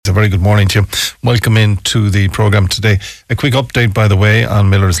a very good morning to you. Welcome into the programme today. A quick update, by the way, on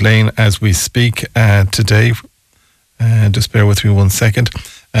Miller's Lane as we speak today. Just bear with me 1 second.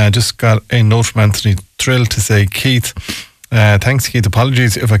 Just got a note from Anthony Trill to say, Keith, thanks Keith,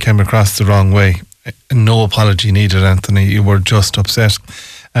 apologies if I came across the wrong way. No apology needed, Anthony, you were just upset.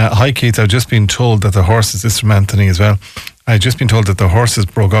 Hi Keith, I've just been told that the horses, this is from Anthony as well, I've just been told that the horses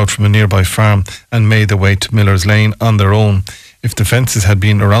broke out from a nearby farm and made their way to Miller's Lane on their own. If the fences had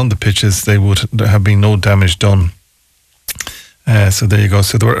been around the pitches, there would have been no damage done. So there you go.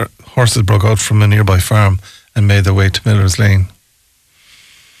 So the horses broke out from a nearby farm and made their way to Miller's Lane.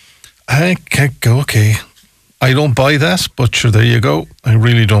 Okay. I don't buy that, but sure, there you go. I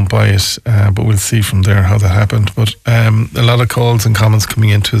really don't buy it, but we'll see from there how that happened. But a lot of calls and comments coming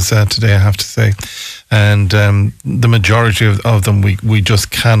into us today, I have to say. And the majority of them we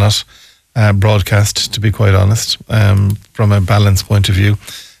just cannot broadcast, to be quite honest, from a balance point of view.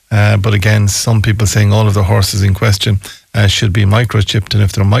 But again, some people saying all of the horses in question should be microchipped, and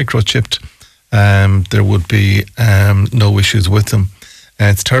if they're microchipped, there would be no issues with them.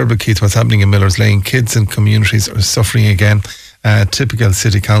 It's terrible, Keith, what's happening in Miller's Lane. Kids and communities are suffering again. Typical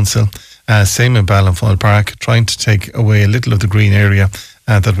city council. Same in Ballinfoyle Park, trying to take away a little of the green area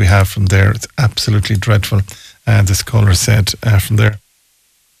that we have from there. It's absolutely dreadful, this caller said from there.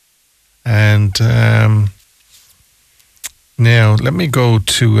 And now let me go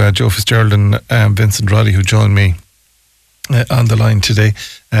to Joe Fitzgerald and Vincent Roddy, who joined me on the line today,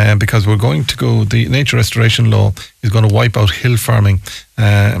 because we're going to go, the nature restoration law is going to wipe out hill farming,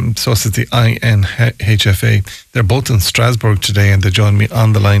 so is the INHFA. They're both in Strasbourg today and they join me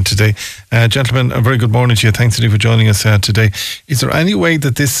on the line today. Gentlemen, a very good morning to you. Thanks indeed for joining us today. Is there any way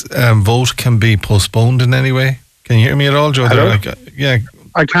that this vote can be postponed in any way? Can you hear me at all, Joe? Hello? Yeah.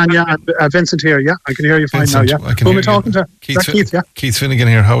 I can, yeah. Vincent here, yeah. I can hear you fine Vincent, now, yeah. Who am I talking to? Keith, yeah. Keith Finnegan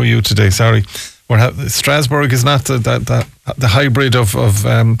here. How are you today? Sorry. Strasbourg is not the hybrid of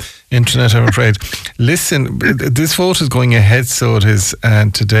internet, I'm afraid. Listen, this vote is going ahead, so it is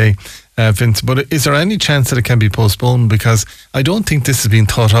today, Vince. But is there any chance that it can be postponed? Because I don't think this has been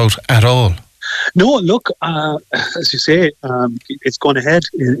thought out at all. No, look, as you say, it's going ahead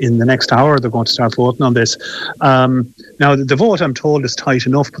in the next hour. They're going to start voting on this. Now, the vote, I'm told, is tight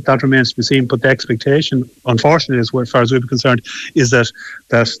enough, but that remains to be seen. But the expectation, unfortunately, as far as we're concerned, is that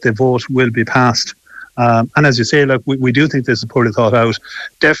the vote will be passed. And as you say, look, we do think this is poorly thought out.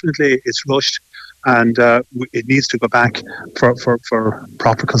 Definitely, it's rushed. And it needs to go back for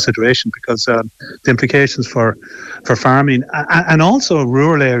proper consideration, because the implications for farming and also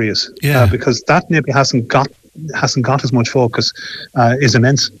rural areas, because that maybe hasn't got as much focus, is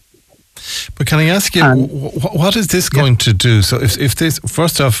immense. But can I ask you, what is this going to do? So if this,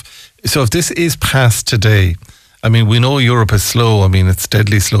 first off, if this is passed today, I mean, we know Europe is slow. I mean, it's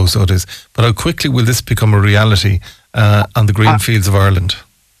deadly slow, so it is. But how quickly will this become a reality on the green fields of Ireland?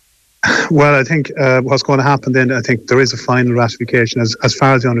 Well, I think what's going to happen then, I think there is a final ratification, as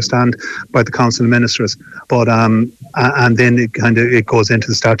far as I understand, by the Council of Ministers. But and then it goes into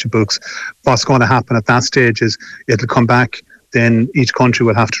the statute books. What's going to happen at that stage is it'll come back. Then each country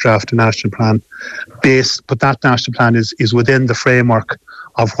will have to draft a national plan but that national plan is within the framework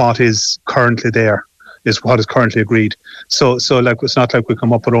of what is currently there. Is what is currently agreed. So like, it's not like we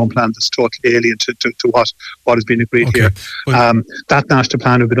come up with our own plan that's totally alien to what has been agreed here. Well, that national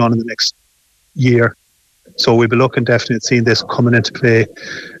plan will be done in the next year. So we'll be looking definitely at seeing this coming into play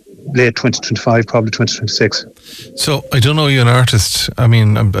late 2025, probably 2026. So I don't know, you're an artist. I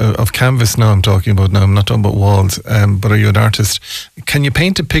mean, of canvas now I'm talking about now. I'm not talking about walls, but are you an artist? Can you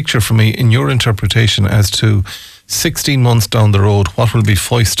paint a picture for me in your interpretation as to 16 months down the road, what will be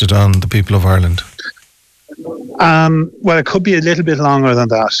foisted on the people of Ireland? Well, it could be a little bit longer than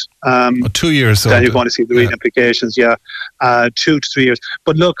that. 2 years. So then you're going to see the real implications, 2 to 3 years.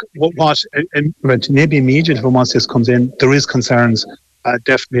 But look, what maybe immediately once this comes in, there is concerns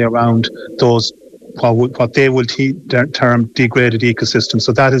definitely around those, what they will term degraded ecosystems.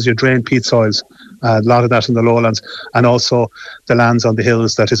 So that is your drained peat soils, a lot of that in the lowlands, and also the lands on the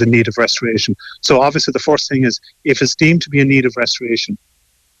hills that is in need of restoration. So obviously the first thing is, if it's deemed to be in need of restoration,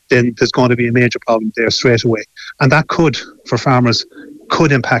 then there's going to be a major problem there straight away. And that could, for farmers,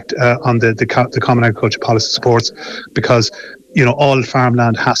 could impact on the Common Agriculture Policy supports, because, all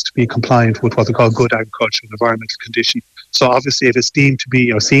farmland has to be compliant with what they call good agricultural and environmental condition. So obviously, if it's deemed to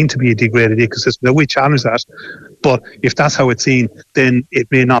be, seen to be a degraded ecosystem, then we challenge that. But if that's how it's seen, then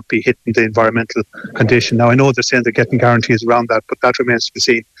it may not be hitting the environmental condition. Now, I know they're saying they're getting guarantees around that, but that remains to be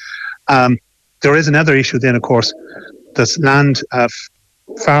seen. There is another issue then, of course. There's land,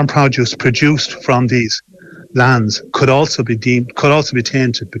 farm produce produced from these lands could also be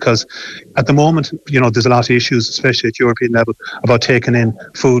tainted, because at the moment, there's a lot of issues, especially at European level, about taking in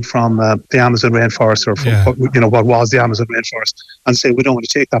food from the Amazon rainforest, or from what was the Amazon rainforest, and say we don't want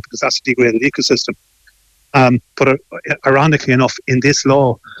to take that because that's a degraded ecosystem. But ironically enough, in this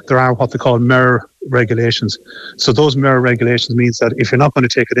law, there are what they call mirror regulations. So those mirror regulations means that if you're not going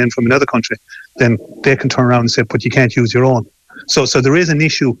to take it in from another country, then they can turn around and say, but you can't use your own. So there is an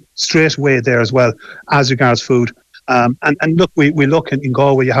issue straight away there as well as regards food. And look, we look in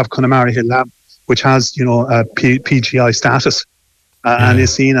Galway, you have Connemara Hill Lab, which has, a PGI status and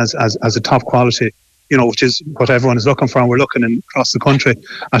is seen as a top quality, which is what everyone is looking for. And we're looking across the country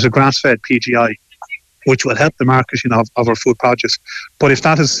at a grass-fed PGI, which will help the marketing of our food produce. But if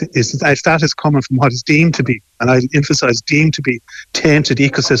that is coming from what is deemed to be, and I emphasise deemed to be, tainted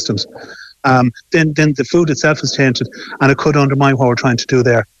ecosystems, then the food itself is tainted, and it could undermine what we're trying to do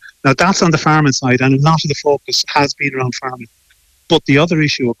there. Now, that's on the farming side, and a lot of the focus has been around farming. But the other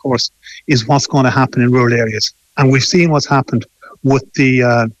issue, of course, is what's going to happen in rural areas. And we've seen what's happened with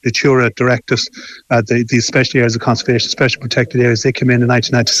the Tura directives, the special areas of conservation, special protected areas. They came in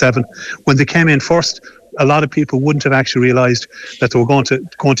 1997. When they came in first, a lot of people wouldn't have actually realised that they were going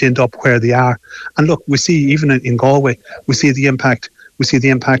to end up where they are. And look, we see even in Galway, we see the impact. We see the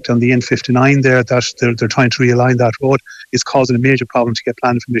impact on the N59 there, that they're trying to realign that road. It's causing a major problem to get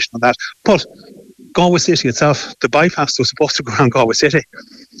planning permission on that. But Galway City itself, the bypass was supposed to go around Galway City.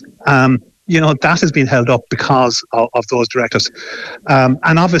 That has been held up because of those directives.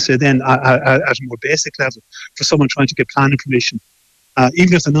 And obviously then at a more basic level, for someone trying to get planning permission,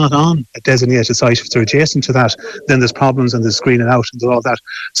 even if they're not on a designated site, if they're adjacent to that, then there's problems and there's screening out and all that.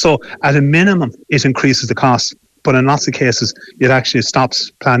 So at a minimum, it increases the cost. But in lots of cases, it actually stops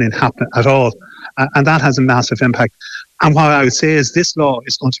planning happening at all. And that has a massive impact. And what I would say is this law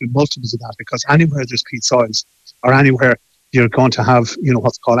is going to be multiples of that, because anywhere there's peat soils, or anywhere you're going to have,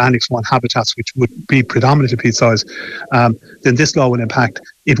 what's called Annex 1 habitats, which would be predominantly peat soils, then this law will impact.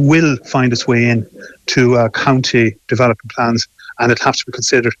 It will find its way in to county development plans, and it'll have to be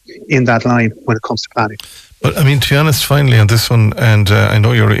considered in that line when it comes to planning. But I mean, to be honest, finally on this one, and I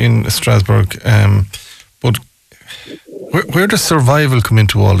know you're in Strasbourg, but where does survival come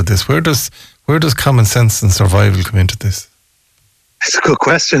into all of this? Where does common sense and survival come into this? It's a good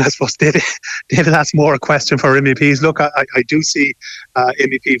question. I suppose, David, that's more a question for MEPs. Look, I do see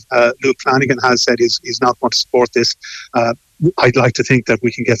MEP Luke Flanagan has said he's not going to support this. I'd like to think that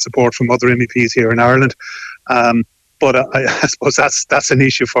we can get support from other MEPs here in Ireland. But I suppose that's an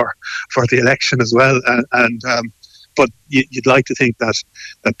issue for the election as well. But you'd like to think that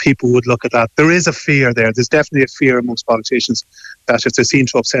people would look at that. There is a fear there. There's definitely a fear amongst politicians that if they seem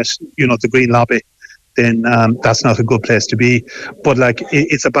to upset, the Green lobby, then that's not a good place to be. But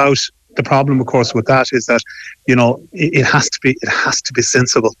it's about the problem, of course, with that is that it has to be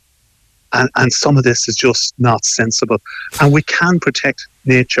sensible, and some of this is just not sensible. And we can protect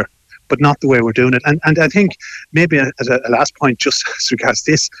nature, but not the way we're doing it. And I think maybe as a last point, just as regards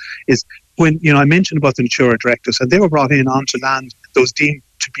this, is when I mentioned about the Natura directives, and they were brought in onto land that was deemed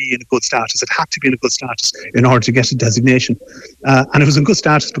to be in a good status. It had to be in a good status in order to get a designation, and it was in good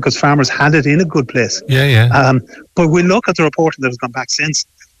status because farmers had it in a good place. But we look at the reporting that has gone back since.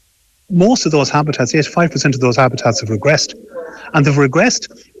 Most of those habitats, 85% of those habitats have regressed, and they've regressed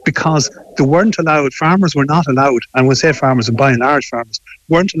because they weren't allowed. Farmers were not allowed, and when we say farmers, and by and large farmers,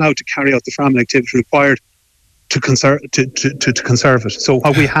 weren't allowed to carry out the farming activity required to conserve it. So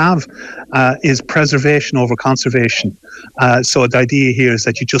what we have is preservation over conservation. So the idea here is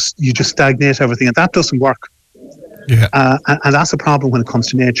that you just stagnate everything, and that doesn't work. And that's a problem when it comes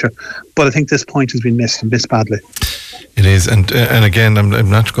to nature. But I think this point has been missed badly. It is, and again, I'm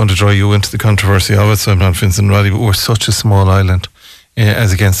not going to draw you into the controversy of it, so I'm not Vincent Roddy, but we're such a small island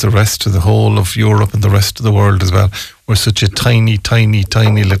as against the rest of the whole of Europe and the rest of the world as well. We're such a tiny, tiny,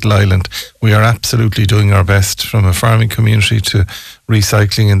 tiny little island. We are absolutely doing our best, from a farming community to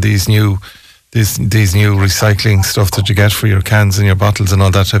recycling and these new recycling stuff that you get for your cans and your bottles and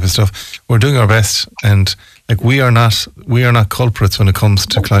all that type of stuff. We're doing our best, and we are not culprits when it comes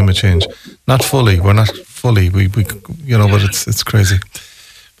to climate change. Not fully. We're not fully. We but it's crazy.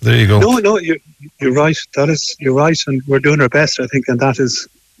 But there you go. No, you're right. You're right, and we're doing our best, I think, and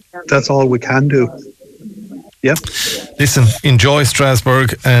that's all we can do. Yeah. Listen, enjoy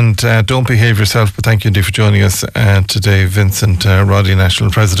Strasbourg, and don't behave yourself. But thank you indeed for joining us today, Vincent Roddy,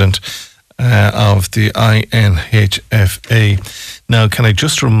 National President of the INHFA. Now, can I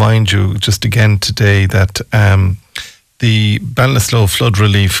just remind you just again today that the Ballinasloe flood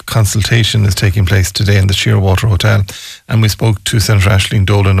relief consultation is taking place today in the Shearwater Hotel, and we spoke to Senator Aisling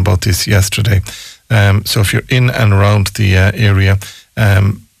Dolan about this yesterday. So if you're in and around the area,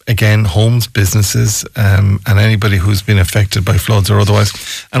 again, homes, businesses, and anybody who's been affected by floods or otherwise,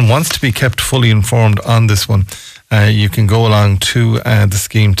 and wants to be kept fully informed on this one, you can go along to the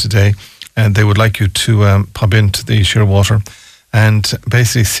scheme today, and they would like you to pop into the Shearwater and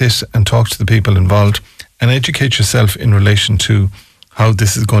basically sit and talk to the people involved and educate yourself in relation to how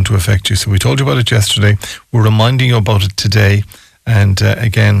this is going to affect you. So we told you about it yesterday. We're reminding you about it today. And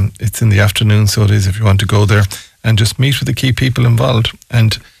again, it's in the afternoon, so it is, if you want to go there and just meet with the key people involved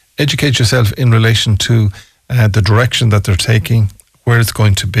and educate yourself in relation to the direction that they're taking, where it's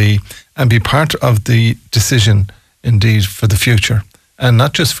going to be, and be part of the decision indeed for the future. And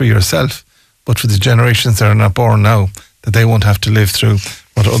not just for yourself, but for the generations that are not born now, that they won't have to live through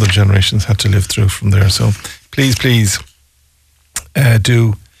what other generations had to live through from there. So please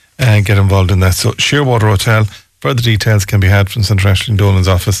do get involved in that. So Shearwater Hotel, further details can be had from St. Ashley Dolan's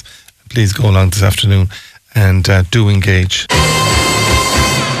office. Please go along this afternoon and do engage.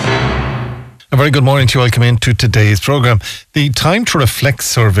 A very good morning to you. Welcome into today's programme. The Time to Reflect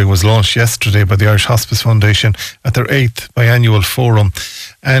survey was launched yesterday by the Irish Hospice Foundation at their 8th biannual forum.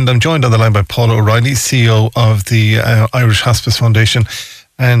 And I'm joined on the line by Paula O'Reilly, CEO of the Irish Hospice Foundation.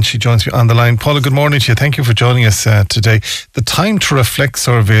 And she joins me on the line. Paula, good morning to you. Thank you for joining us today. The Time to Reflect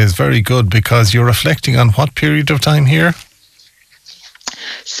survey is very good because you're reflecting on what period of time here?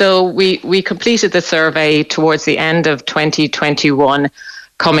 So we completed the survey towards the end of 2021,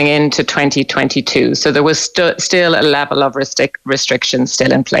 coming into 2022. So there was still a level of restrictions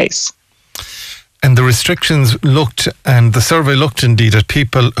still in place. And the restrictions the survey looked indeed at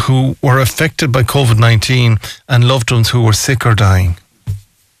people who were affected by COVID-19 and loved ones who were sick or dying.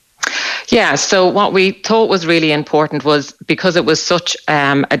 Yeah, so what we thought was really important was, because it was such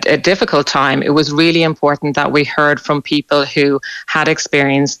a difficult time, it was really important that we heard from people who had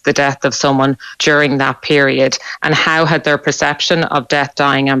experienced the death of someone during that period, and how had their perception of death,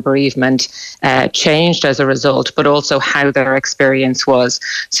 dying and bereavement changed as a result, but also how their experience was.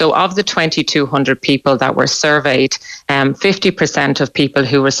 So of the 2,200 people that were surveyed, 50% of people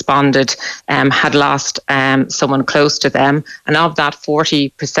who responded had lost someone close to them, and of that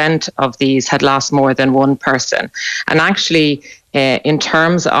 40% of these had lost more than one person. And actually, in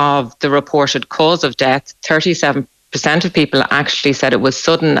terms of the reported cause of death, 37% of people actually said it was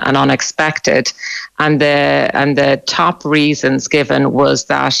sudden and unexpected, and the top reasons given was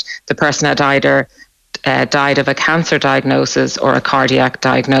that the person had either died of a cancer diagnosis or a cardiac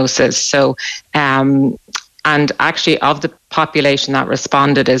diagnosis. So and actually, of the population that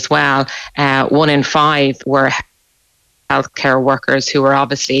responded as well, 1 in 5 were healthcare workers who were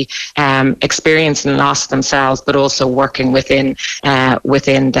obviously experiencing loss themselves, but also working within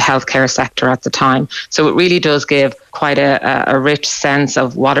the healthcare sector at the time. So it really does give quite a rich sense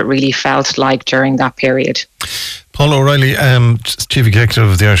of what it really felt like during that period. Paul O'Reilly, Chief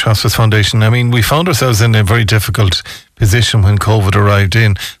Executive of the Irish Hospice Foundation. I mean, we found ourselves in a very difficult position when COVID arrived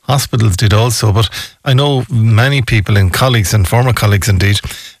in. Hospitals did also, but I know many people, and colleagues and former colleagues indeed,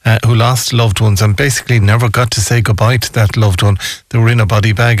 who lost loved ones and basically never got to say goodbye to that loved one. They were in a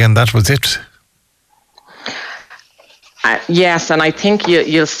body bag and that was it. Yes, and I think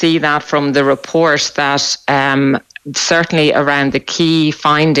you'll see that from the report that certainly around the key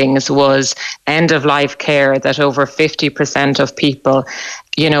findings was end-of-life care, that over 50% of people,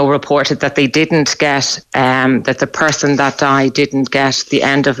 reported that they didn't get, that the person that died didn't get the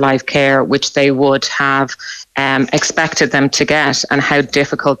end-of-life care which they would have expected them to get, and how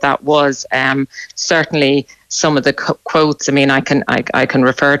difficult that was. Certainly some of the quotes, I mean, I can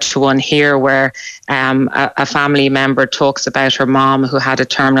refer to one here where a family member talks about her mom who had a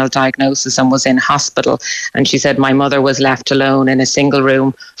terminal diagnosis and was in hospital, and she said, "My mother was left alone in a single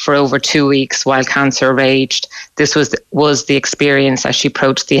room for over 2 weeks while cancer raged. This was the experience as she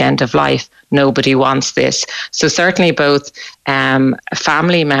approached the end of life. Nobody wants this." So certainly both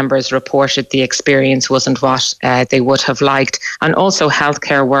family members reported the experience wasn't what they would have liked, and also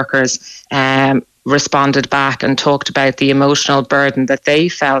healthcare workers responded back and talked about the emotional burden that they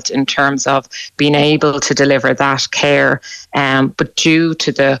felt in terms of being able to deliver that care, but due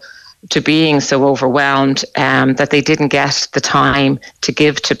to being so overwhelmed, that they didn't get the time to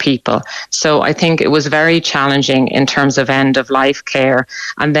give to people. So I think it was very challenging in terms of end of life care.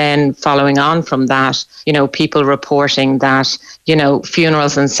 And then following on from that, people reporting that,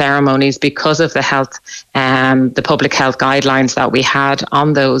 funerals and ceremonies, because of the health the public health guidelines that we had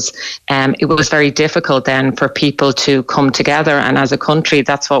on those, it was very difficult then for people to come together. And as a country,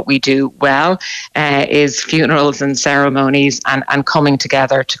 that's what we do well, is funerals and ceremonies and coming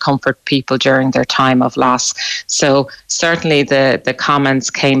together to comfort people during their time of loss. So certainly the comments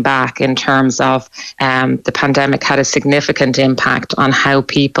came back in terms of the pandemic had a significant impact on how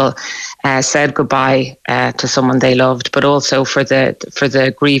people said goodbye to someone they loved, but also for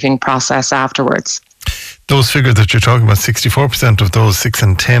the grieving process afterwards. Those figures that you're talking about, 64% of those, 6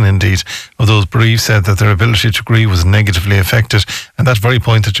 in 10 indeed, of those bereaved said that their ability to grieve was negatively affected. And that very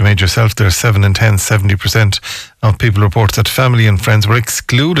point that you made yourself there, 7 in 10, 70% of people report that family and friends were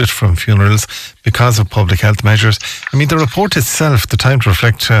excluded from funerals because of public health measures. I mean, the report itself, the Time to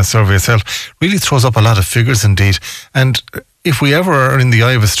Reflect survey itself, really throws up a lot of figures indeed. And if we ever are in the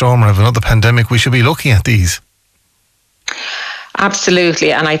eye of a storm or have another pandemic, we should be looking at these.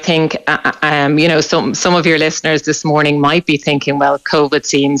 Absolutely. And I think, some of your listeners this morning might be thinking, well, COVID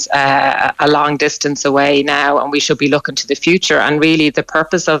seems a long distance away now and we should be looking to the future. And really the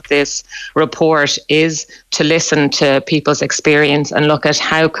purpose of this report is to listen to people's experience and look at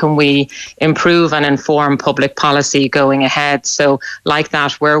how can we improve and inform public policy going ahead. So like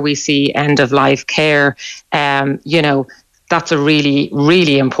that, where we see end of life care, that's a really,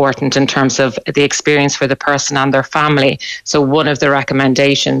 really important in terms of the experience for the person and their family. So one of the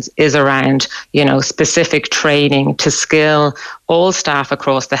recommendations is around, specific training to skill all staff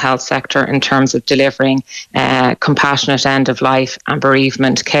across the health sector in terms of delivering compassionate end of life and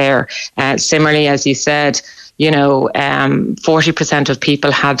bereavement care. Similarly, as you said, 40% of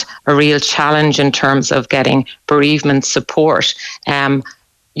people had a real challenge in terms of getting bereavement support.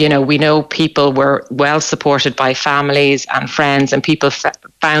 We know people were well supported by families and friends, and people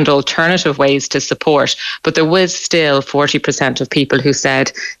found alternative ways to support. But there was still 40% of people who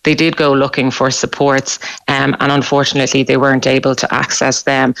said they did go looking for supports, and unfortunately they weren't able to access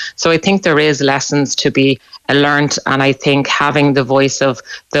them. So I think there is lessons to be learned, and I think having the voice of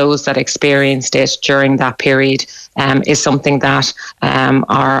those that experienced it during that period is something that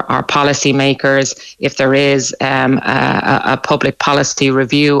our policy makers, if there is a public policy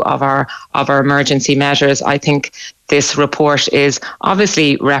review of our emergency measures, I think this report is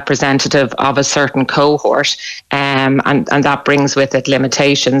obviously representative of a certain cohort, and that brings with it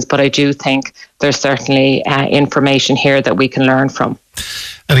limitations. But I do think there's certainly information here that we can learn from.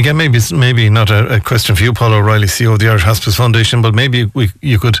 And again, maybe not a question for you, Paul O'Reilly, CEO of the Irish Hospice Foundation, but maybe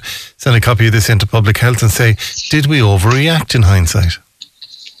you could send a copy of this into Public Health and say, did we overreact in hindsight?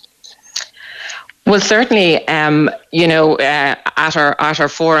 Well, certainly, at our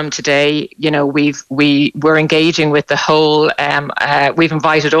forum today, we're engaging with the whole. We've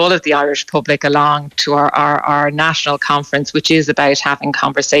invited all of the Irish public along to our national conference, which is about having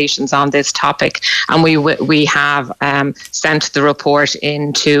conversations on this topic, and we have sent the report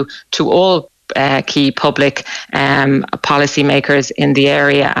to all key public policymakers in the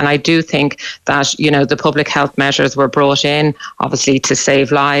area. And I do think that, the public health measures were brought in, obviously, to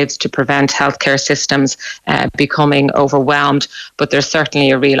save lives, to prevent healthcare systems becoming overwhelmed. But there's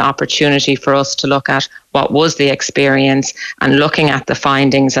certainly a real opportunity for us to look at what was the experience and looking at the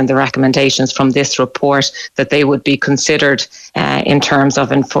findings and the recommendations from this report, that they would be considered in terms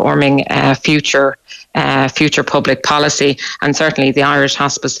of informing future public policy. And certainly the Irish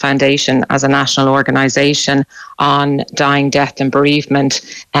Hospice Foundation, as a national organisation on dying, death and bereavement,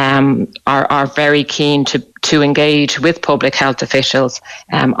 are very keen to engage with public health officials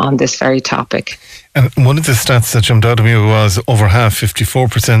on this very topic. And one of the stats that jumped out at me was over half,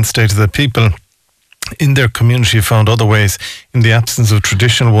 54%, stated that people in their community found other ways, in the absence of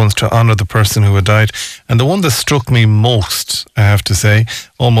traditional ones, to honour the person who had died. And the one that struck me most, I have to say,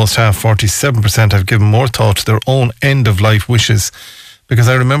 almost half, 47%, have given more thought to their own end-of-life wishes. Because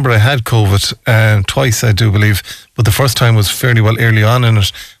I remember I had COVID twice, I do believe, but the first time was fairly well early on in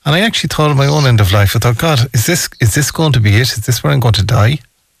it. And I actually thought of my own end of life. I thought, God, is this going to be it? Is this where I'm going to die?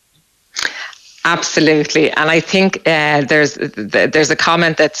 Absolutely. And I think there's a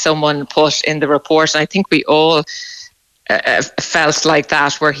comment that someone put in the report, and I think we all felt like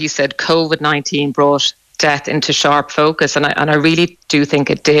that, where he said COVID-19 brought death into sharp focus. And I really do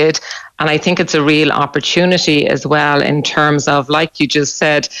think it did. And I think it's a real opportunity as well, in terms of, like you just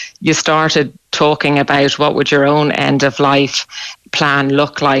said, you started talking about what would your own end of life plan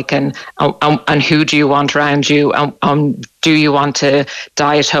look like, and who do you want around you, and do you want to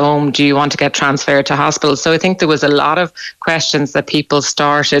die at home, do you want to get transferred to hospital? So I think there was a lot of questions that people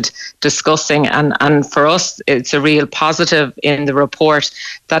started discussing, and for us it's a real positive in the report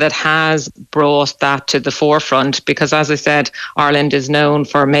that it has brought that to the forefront, because as I said, Ireland is known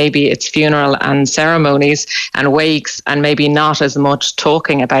for maybe its funeral and ceremonies and wakes, and maybe not as much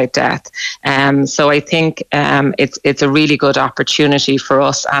talking about death. So I think it's a really good opportunity for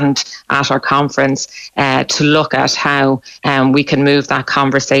us and at our conference to look at how we can move that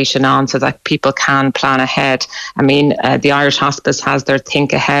conversation on so that people can plan ahead. I mean, the Irish Hospice has their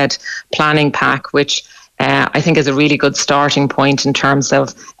Think Ahead planning pack, which I think is a really good starting point in terms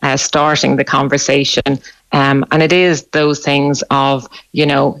of starting the conversation. And it is those things of,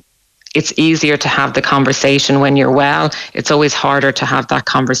 it's easier to have the conversation when you're well. It's always harder to have that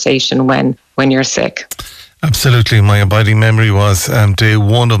conversation when you're sick. Absolutely. My abiding memory was day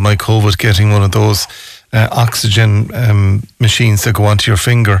one of my COVID, getting one of those oxygen machines that go onto your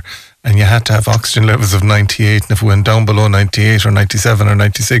finger, and you had to have oxygen levels of 98, and if it went down below 98 or 97 or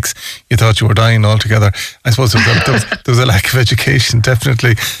 96, you thought you were dying altogether. I suppose there was a lack of education,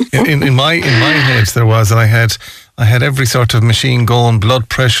 definitely. In my head there was, and I had every sort of machine going, blood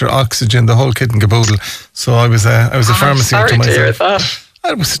pressure, oxygen, the whole kit and caboodle. So I was a pharmacy to myself.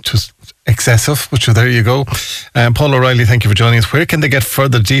 It was just excessive, but there you go. Paul O'Reilly, thank you for joining us. Where can they get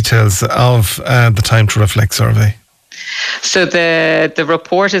further details of the Time to Reflect survey? So the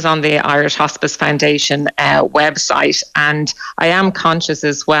report is on the Irish Hospice Foundation website, and I am conscious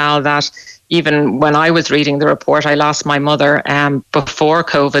as well that even when I was reading the report, I lost my mother before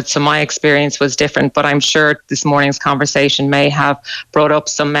COVID, so my experience was different. But I'm sure this morning's conversation may have brought up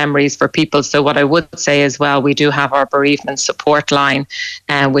some memories for people. So what I would say as well, we do have our bereavement support line,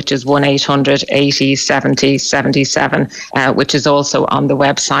 which is 1-800 80 70 77, which is also on the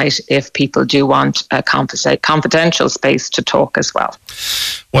website if people do want a confidential space to talk as well.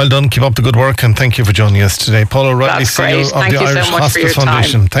 Well done. Keep up the good work, and thank you for joining us today. Paul O'Reilly, CEO of the Irish Hospice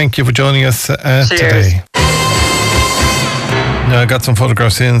Foundation. Thank you for joining us today. Now, I got some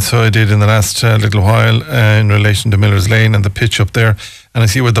photographs in, so I did in the last little while in relation to Miller's Lane and the pitch up there, and I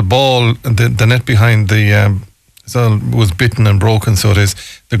see where the ball, the net behind the was bitten and broken, so it is.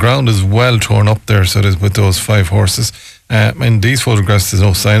 The ground is well torn up there, so it is, with those 5 horses. In these photographs, there's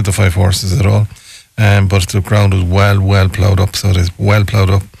no sign of the 5 horses at all. But the ground is well ploughed up, so it is well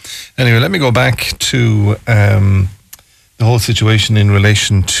ploughed up. Anyway, let me go back to the whole situation in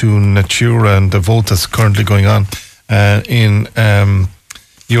relation to Natura and the vote that's currently going on in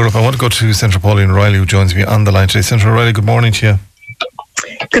Europe. I want to go to Senator Pauline O'Reilly, who joins me on the line today. Senator O'Reilly, good morning to you.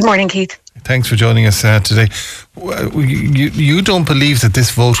 Good morning, Keith. Thanks for joining us today. You don't believe that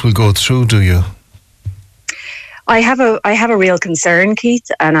this vote will go through, do you? I have a real concern, Keith,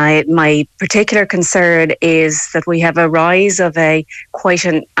 and my particular concern is that we have a rise of a quite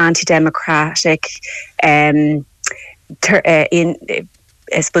an anti-democratic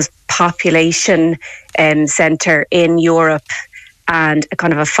population centre in Europe, and a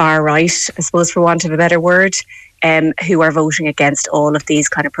kind of a far right, I suppose, for want of a better word, who are voting against all of these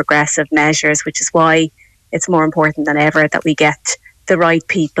kind of progressive measures, which is why it's more important than ever that we get the right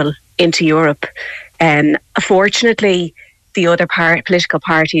people into Europe. Unfortunately, the other political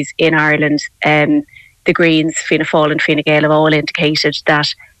parties in Ireland, the Greens, Fianna Fáil and Fine Gael, have all indicated that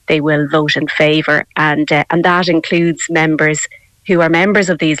they will vote in favour, and that includes members who are members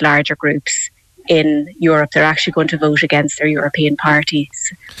of these larger groups in Europe. They're actually going to vote against their European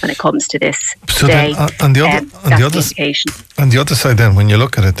parties when it comes to this today. On the other side, then, when you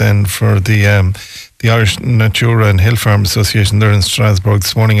look at it, then for the Irish Natura and Hill Farm Association, they're in Strasbourg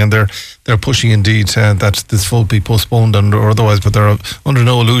this morning, and they're pushing indeed that this vote be postponed or otherwise, but they're under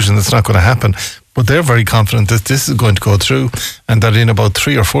no illusion it's not going to happen. But they're very confident that this is going to go through, and that in about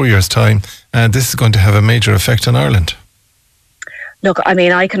 3 or 4 years' time, this is going to have a major effect on Ireland. Look, I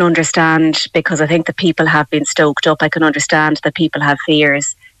mean, I can understand, because I think the people have been stoked up. I can understand that people have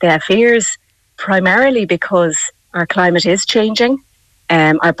fears. They have fears primarily because our climate is changing.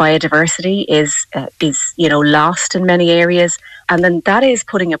 Our biodiversity is lost in many areas, and then that is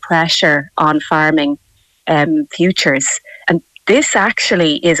putting a pressure on farming futures. And this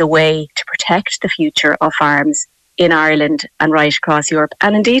actually is a way to protect the future of farms in Ireland and right across Europe,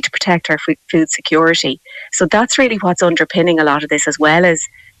 and indeed to protect our food security. So that's really what's underpinning a lot of this, as well as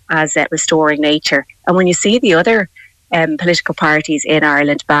restoring nature. And when you see the other political parties in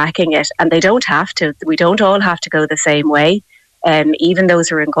Ireland backing it, and they don't have to, we don't all have to go the same way. Even those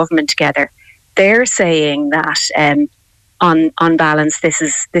who are in government together, they're saying that on balance, this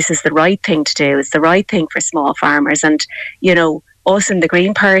is the right thing to do. It's the right thing for small farmers, and us in the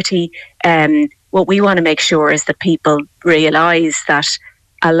Green Party, what we want to make sure is that people realise that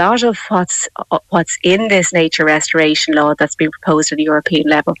a lot of what's in this nature restoration law that's been proposed at the European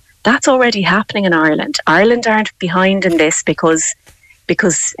level, that's already happening in Ireland. Ireland aren't behind in this because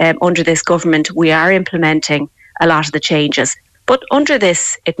under this government we are implementing a lot of the changes. But under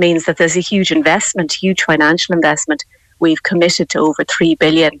this, it means that there's a huge investment, huge financial investment. We've committed to over 3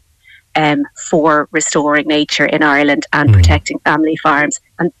 billion for restoring nature in Ireland and protecting family farms.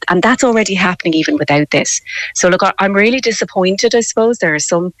 And that's already happening even without this. So look, I'm really disappointed, I suppose. There are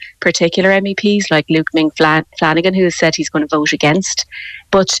some particular MEPs like Luke Flanagan who has said he's going to vote against.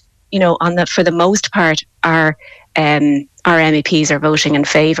 But, you know, for the most part, our MEPs are voting in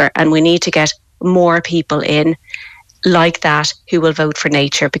favour, and we need to get more people in like that who will vote for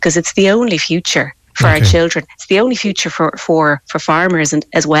nature, because it's the only future for our children. It's the only future for farmers and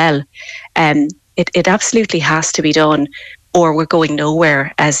as well. It absolutely has to be done, or we're going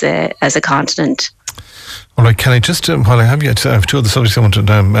nowhere as a continent. All right, can I just, while I have you, I have two other subjects I want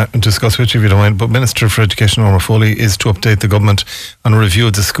to discuss with you, if you don't mind. But Minister for Education, Norma Foley, is to update the government on a review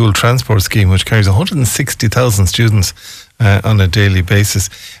of the school transport scheme, which carries 160,000 students on a daily basis.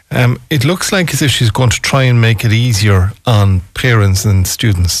 It looks like as if she's going to try and make it easier on parents and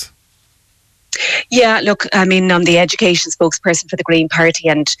students. Yeah, look, I mean, I'm the education spokesperson for the Green Party,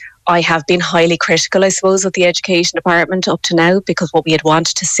 and I have been highly critical, I suppose, of the education department up to now, because what we had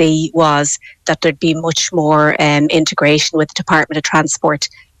wanted to see was that there'd be much more integration with the Department of Transport,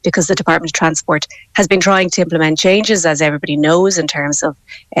 because the Department of Transport has been trying to implement changes, as everybody knows, in terms of,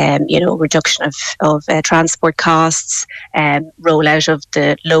 reduction of transport costs, rollout of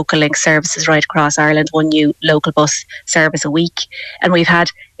the local link services right across Ireland, one new local bus service a week. And we've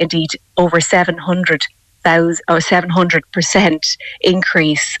had, indeed, over 700%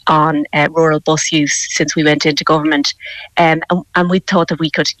 increase on rural bus use since we went into government. And we thought that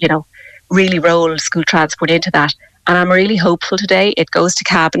we could, really roll school transport into that. And I'm really hopeful today. It goes to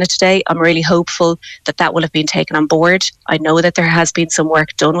Cabinet today. I'm really hopeful that will have been taken on board. I know that there has been some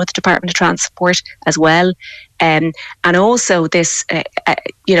work done with the Department of Transport as well. And also this,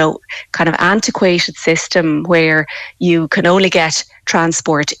 kind of antiquated system where you can only get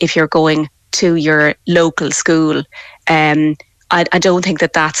transport if you're going to your local school. I don't think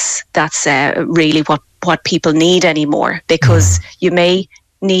that's really what people need anymore, because you may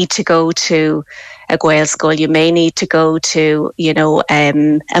need to go to a Gael school, you may need to go to,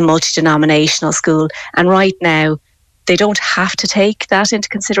 a multi-denominational school. And right now, they don't have to take that into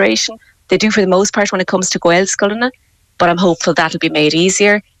consideration. They do for the most part when it comes to Gael school, but I'm hopeful that'll be made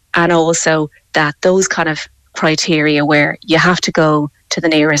easier. And also that those kind of criteria where you have to go to the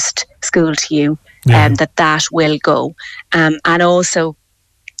nearest school to you, that will go. And also,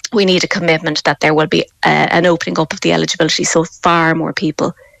 we need a commitment that there will be an opening up of the eligibility so far more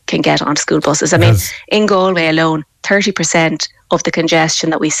people can get on school buses. I mean, in Galway alone, 30% of the congestion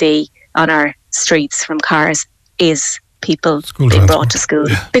that we see on our streets from cars is people being brought to school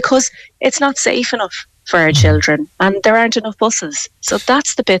because it's not safe enough for our children and there aren't enough buses. So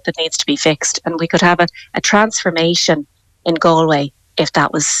that's the bit that needs to be fixed, and we could have a transformation in Galway if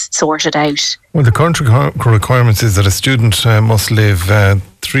that was sorted out. Well, the current requirements is that a student must live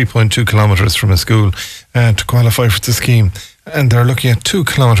 3.2 kilometres from a school to qualify for the scheme, and they're looking at 2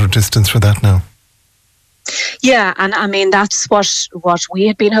 kilometre distance for that now. Yeah, and I mean that's what we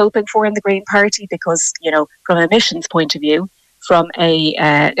had been hoping for in the Green Party, because from an emissions point of view, from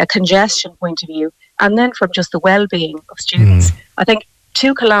a congestion point of view, and then from just the well-being of students, I think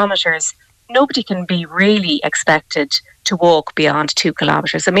 2 kilometres. Nobody can be really expected to walk beyond 2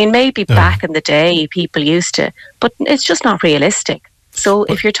 kilometres. I mean, maybe back in the day people used to, but it's just not realistic. So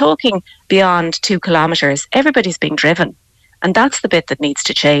if you're talking beyond 2 kilometres, everybody's being driven, and that's the bit that needs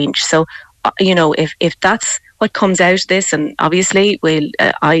to change. So, if that's what comes out of this, and obviously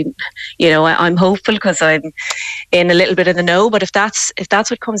I'm hopeful because I'm in a little bit of the know. But if that's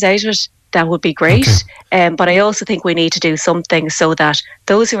what comes out of it, that would be great. Okay. But I also think we need to do something so that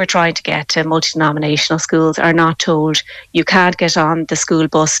those who are trying to get to multi-denominational schools are not told you can't get on the school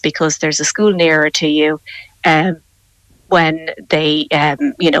bus because there's a school nearer to you. When they,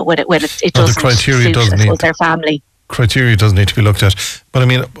 when it doesn't suit their family. Criteria doesn't need to be looked at. But I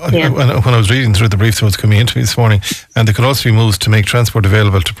mean, when I was reading through the briefs that was coming into me this morning, and there could also be moves to make transport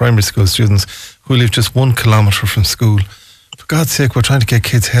available to primary school students who live just 1 kilometre from school. For God's sake, we're trying to get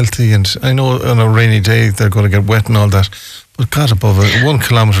kids healthy, and I know on a rainy day they're going to get wet and all that, but God above it, 1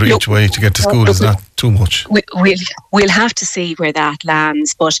 kilometre each way to get to school is not too much. We'll have to see where that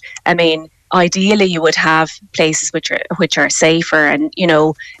lands, but I mean, ideally you would have places which are safer, and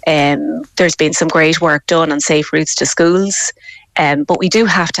there's been some great work done on safe routes to schools But we do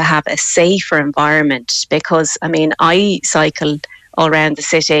have to have a safer environment because, I mean, I cycle all around the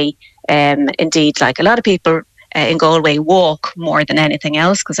city. Indeed, like a lot of people in Galway walk more than anything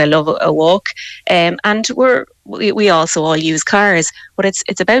else because I love a walk. And we also all use cars. But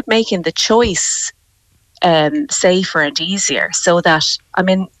it's about making the choice safer and easier so that, I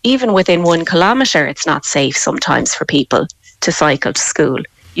mean, even within 1 kilometre, it's not safe sometimes for people to cycle to school.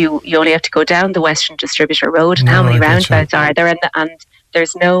 You only have to go down the Western Distributor Road, and how many roundabouts are there? And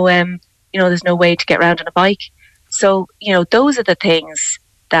there's no there's no way to get round on a bike. So those are the things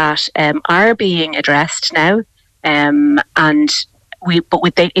that are being addressed now,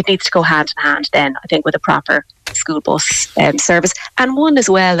 it needs to go hand in hand. Then I think with a proper school bus service, and one as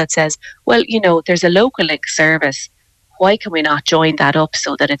well that says, well, there's a local link service. Why can we not join that up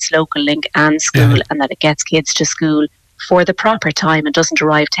so that it's local link and school, and that it gets kids to school for the proper time and doesn't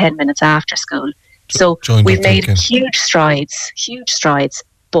arrive 10 minutes after school? So we've made huge strides,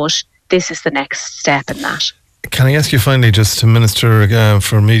 but this is the next step in that. Can I ask you finally, just to Minister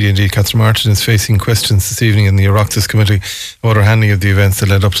for Media, indeed, Catherine Martin is facing questions this evening in the Oireachtas Committee about her handling of the events that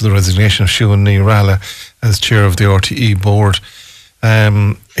led up to the resignation of Siún Ní Raghallaigh as chair of the RTE board.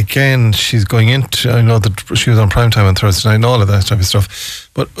 Again, she's going into, I know that she was on primetime on Thursday night and all of that type of stuff,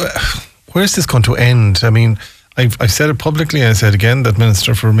 but where's this going to end? I mean, I've said it publicly, and I said again that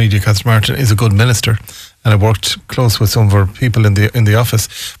Minister for Media, Catherine Martin, is a good minister, and I worked close with some of her people in the office.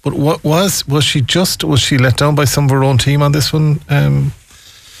 But what was she let down by some of her own team on this one?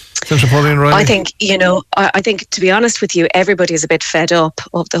 Senator Pauline Riley? I think, I think, to be honest with you, everybody is a bit fed up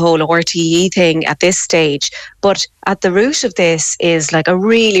of the whole RTE thing at this stage. But at the root of this is like a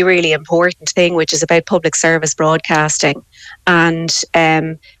really, really important thing, which is about public service broadcasting. And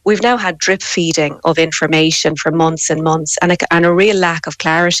we've now had drip feeding of information for months and months, and a real lack of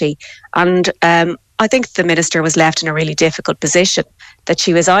clarity. And I think the minister was left in a really difficult position, that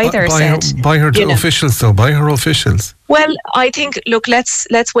she was either by her officials. Well, I think, look, let's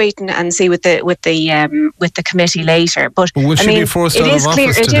wait and see with the committee later. But will she be forced out of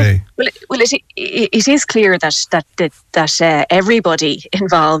office today? It is clear that everybody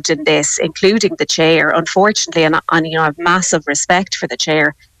involved in this, including the chair, unfortunately, and I have massive respect for the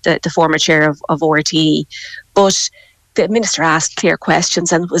chair, the former chair of RTE, but the minister asked clear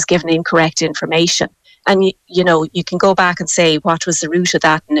questions and was given incorrect information. And, you can go back and say, what was the root of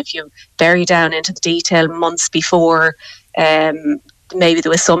that? And if you bury down into the detail months before, maybe there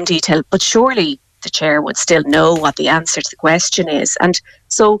was some detail, but surely the chair would still know what the answer to the question is. And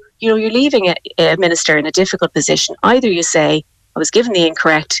so, you're leaving a minister in a difficult position. Either you say, I was given the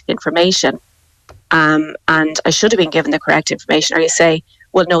incorrect information, and I should have been given the correct information, or you say,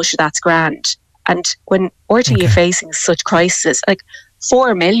 well, no, sure, that's grand. And when RTE are facing such crisis, like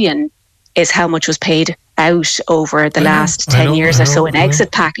 4 million is how much was paid out over the last 10 years or so in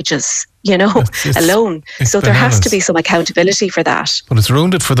exit packages, alone. So there has to be some accountability for that. But it's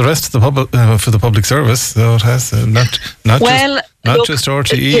ruined it for the rest of the public service. So it has not just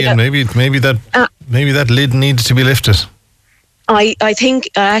RTE, and maybe that lid needs to be lifted. I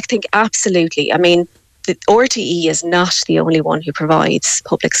think absolutely. I mean, the RTE is not the only one who provides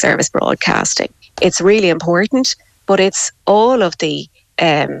public service broadcasting. It's really important, but it's all of the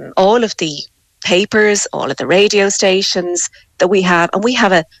papers, all of the radio stations that we have, and we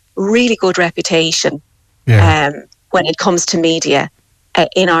have a really good reputation when it comes to media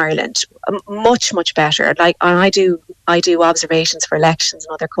in Ireland. Much better. Like, I do observations for elections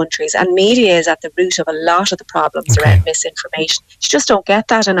in other countries, and media is at the root of a lot of the problems around misinformation. You just don't get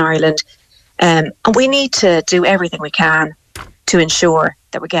that in Ireland. And we need to do everything we can to ensure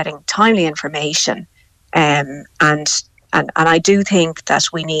that we're getting timely information. And I do think that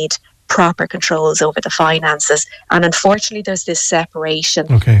we need proper controls over the finances. And unfortunately, there's this separation.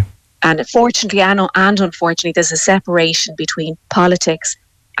 And unfortunately, there's a separation between politics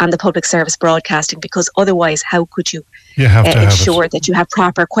and the public service broadcasting, because otherwise, how could you ensure that you have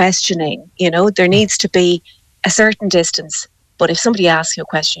proper questioning? There needs to be a certain distance. But if somebody asks you a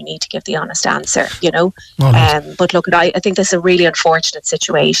question, you need to give the honest answer, But look, I think this is a really unfortunate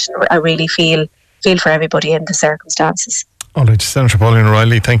situation. I really feel for everybody in the circumstances. All right, Senator Pauline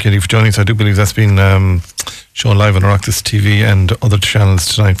Riley, thank you for joining us. I do believe that's been shown live on Oireachtas TV and other channels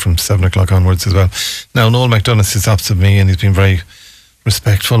tonight from 7 o'clock onwards as well. Now, Noel McDonough sits opposite me, and he's been very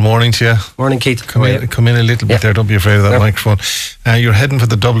respectful. Morning to you. Morning, Keith. Come in a little bit there. Don't be afraid of that microphone. You're heading for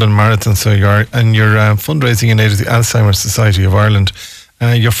the Dublin Marathon, so you're fundraising in aid of the Alzheimer Society of Ireland.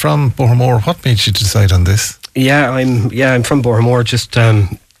 You're from Bohermore. What made you decide on this? I'm from Bohermore, just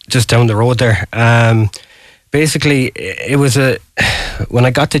down the road there. Basically, it was when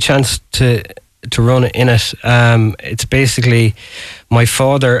I got the chance to run in it. It's basically my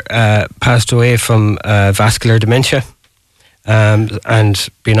father passed away from vascular dementia. And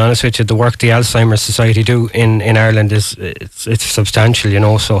being honest with you, the work the Alzheimer Society do in Ireland it's substantial, you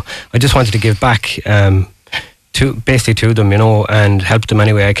know. So I just wanted to give back to them, you know, and help them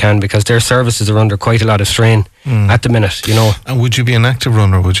any way I can, because their services are under quite a lot of strain at the minute, you know. And would you be an active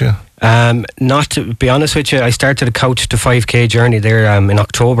runner, would you? Not to be honest with you, I started a couch to 5k journey there in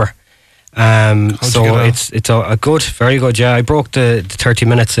October. So it's a good, very good. Yeah, I broke the 30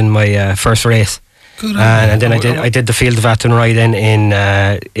 minutes in my first race. Good. And then I did the Field of Athenry then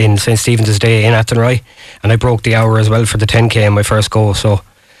in St. Stephen's Day in Athenry, and I broke the hour as well for the 10k in my first go. So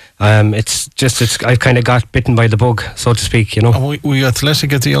I've kind of got bitten by the bug, so to speak, you know. And were you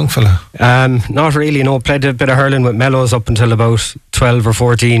athletic as a young fella? Not really, no. Played a bit of hurling with Mellows up until about 12 or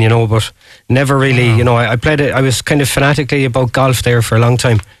 14, you know, but never really, you know. I was kind of fanatically about golf there for a long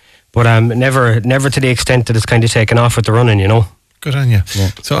time, but never to the extent that it's kind of taken off with the running, you know. Good on you.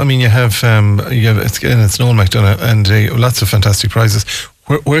 Yeah. So, I mean, you have it's Noel McDonough and lots of fantastic prizes.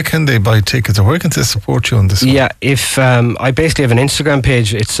 Where can they buy tickets, or where can they support you on this one? Yeah, if I basically have an Instagram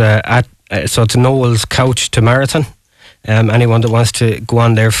page. It's so it's Noel's Couch to Marathon. Anyone that wants to go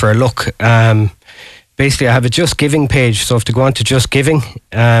on there for a look. Basically, I have a Just Giving page. So if they go on to Just Giving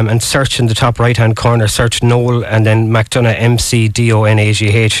and search in the top right hand corner, search Noel and then McDonough,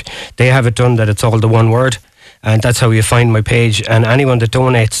 McDonagh. They have it done that it's all the one word. And that's how you find my page. And anyone that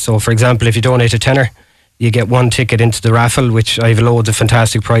donates, so for example, if you donate a tenner, you get one ticket into the raffle, which I have loads of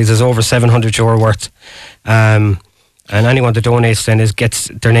fantastic prizes, over €700 worth. And anyone that donates then gets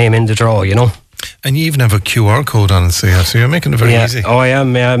their name in the draw, you know. And you even have a QR code on it, so you're making it very easy. Oh, I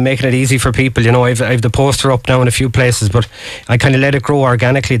am. I'm making it easy for people, you know. I've the poster up now in a few places, but I kind of let it grow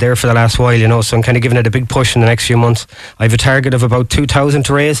organically there for the last while, you know, so I'm kind of giving it a big push in the next few months. I have a target of about 2,000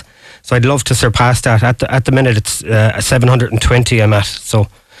 to raise, so I'd love to surpass that. At the minute, it's 720 I'm at, so,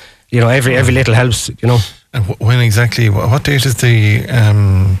 you know, every little helps, you know. And when exactly, what date is the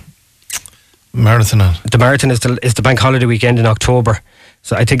marathon on? The marathon is the bank holiday weekend in October.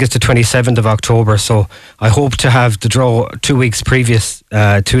 So I think it's the 27th of October. So I hope to have the draw 2 weeks previous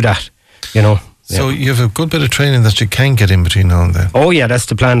to that, you know. So you have a good bit of training that you can get in between now and then. Oh yeah, that's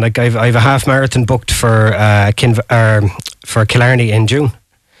the plan. Like I've a half marathon booked for Killarney in June,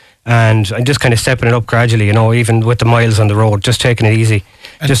 and I'm just kind of stepping it up gradually, you know, even with the miles on the road, just taking it easy,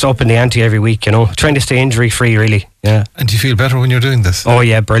 just upping the ante every week, you know, trying to stay injury free, really. Yeah. And do you feel better when you're doing this? Oh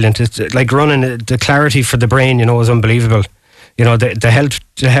yeah, brilliant. It's like running. The clarity for the brain, you know, is unbelievable. You know, the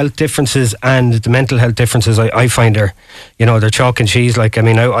health differences and the mental health differences, I find are, you know, they're chalk and cheese. Like, I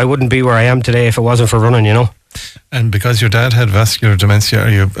mean, I wouldn't be where I am today if it wasn't for running, you know. And because your dad had vascular dementia,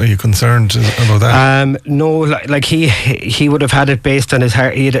 are you concerned about that? No, like he would have had it based on his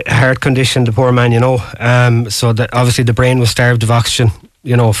heart. He had a heart condition, the poor man, you know. So that obviously the brain was starved of oxygen,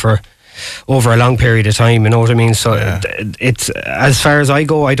 you know, for over a long period of time, you know what I mean? So it's, as far as I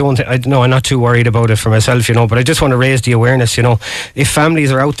go, I'm not too worried about it for myself, you know, but I just want to raise the awareness, you know. If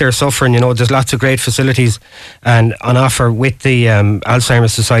families are out there suffering, you know, there's lots of great facilities and on offer with the Alzheimer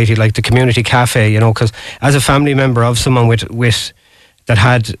Society, like the community cafe, you know, because as a family member of someone with that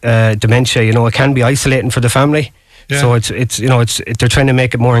had dementia, you know, it can be isolating for the family. Yeah. So it's you know, they're trying to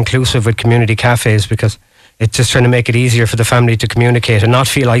make it more inclusive with community cafes, because it's just trying to make it easier for the family to communicate and not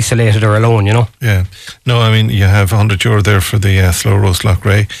feel isolated or alone, you know. Yeah. No, I mean, you have €100 there for the Slow Roast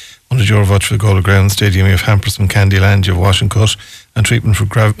Lochray, €100 voucher for the Galway Ground Stadium. You have hampers from Candyland, you have wash and cut and treatment for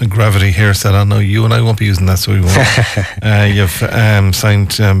gravity hair salon. Now, you and I won't be using that, so we won't. You have signed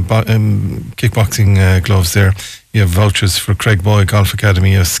kickboxing gloves there. You have vouchers for Craig Boy Golf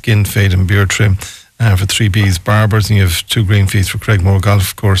Academy. You have skin fade and beard trim for 3B's Barbers, and you have 2 green fees for Craigmore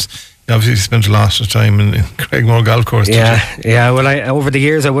Golf Course. You obviously spent a lot of time in Craigmore Golf Course. Yeah. Well, over the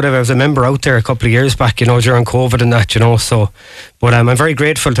years, I was a member out there a couple of years back, you know, during COVID and that, you know. So, but I'm very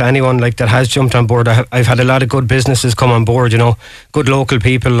grateful to anyone like that has jumped on board. I've had a lot of good businesses come on board, you know, good local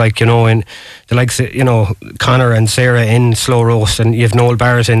people, like, you know, and the likes of, you know, Connor and Sarah in Slow Roast, and you have Noel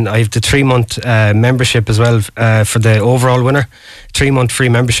Barrett in. I have the 3-month membership as well for the overall winner. 3-month free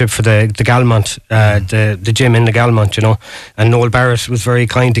membership for the Galmont, the gym in the Galmont, you know. And Noel Barrett was very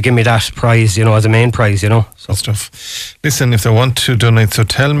kind to give me that prize, you know, as a main prize, you know. So stuff. Listen, if they want to donate, so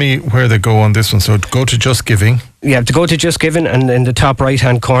tell me where they go on this one. So go to Just Giving. Yeah, to go to Just Giving, and in the top right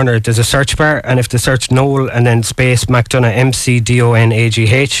hand corner there's a search bar, and if they search Noel and then space McDonough,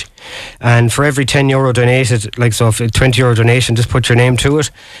 McDonagh, and for every €10 donated, like, so if a €20 donation, just put your name to it,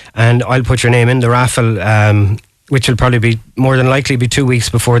 and I'll put your name in the raffle, which will probably be more than likely be 2 weeks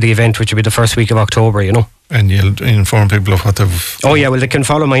before the event, which will be the first week of October, you know. And you'll inform people of what they've... Oh yeah, well they can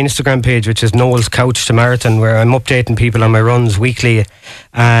follow my Instagram page, which is Noel's Couch to Marathon, where I'm updating people on my runs weekly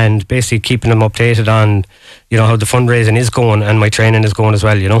and basically keeping them updated on, you know, how the fundraising is going and my training is going as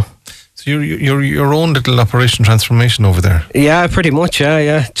well, you know. So you're your own little operation transformation over there. Yeah, pretty much.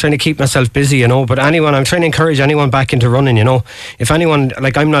 Yeah. Trying to keep myself busy, you know. But I'm trying to encourage anyone back into running, you know. If anyone,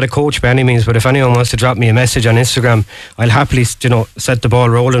 like, I'm not a coach by any means, but if anyone wants to drop me a message on Instagram, I'll happily, you know, set the ball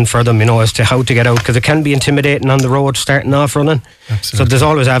rolling for them, you know, as to how to get out, because it can be intimidating on the road starting off running. Absolutely. So there's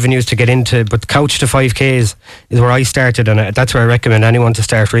always avenues to get into, but Couch to 5Ks is where I started, and that's where I recommend anyone to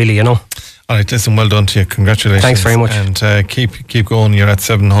start, really, you know. All right, listen, well done to you. Congratulations. Thanks very much. And keep going. You're at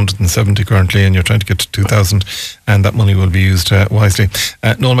 770 currently, and you're trying to get to 2,000, and that money will be used wisely.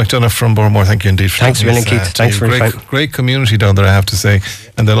 Noel McDonough from Bohermore, thank you indeed. Thanks a million, Keith. Thanks for your time. Great community down there, I have to say,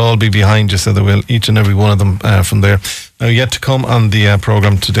 and they'll all be behind you, so they will, each and every one of them from there. Now, yet to come on the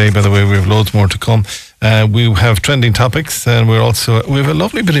programme today, by the way, we have loads more to come. We have trending topics, and we have a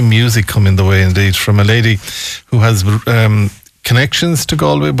lovely bit of music coming the way indeed from a lady who has connections to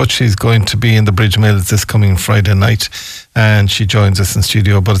Galway, but she's going to be in the Bridge Mills this coming Friday night, and she joins us in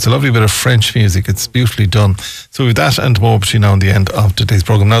studio. But it's a lovely bit of French music. It's beautifully done. So with that and more between now and the end of today's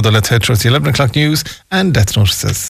programme. Now, let's head towards the 11 o'clock news and death notices.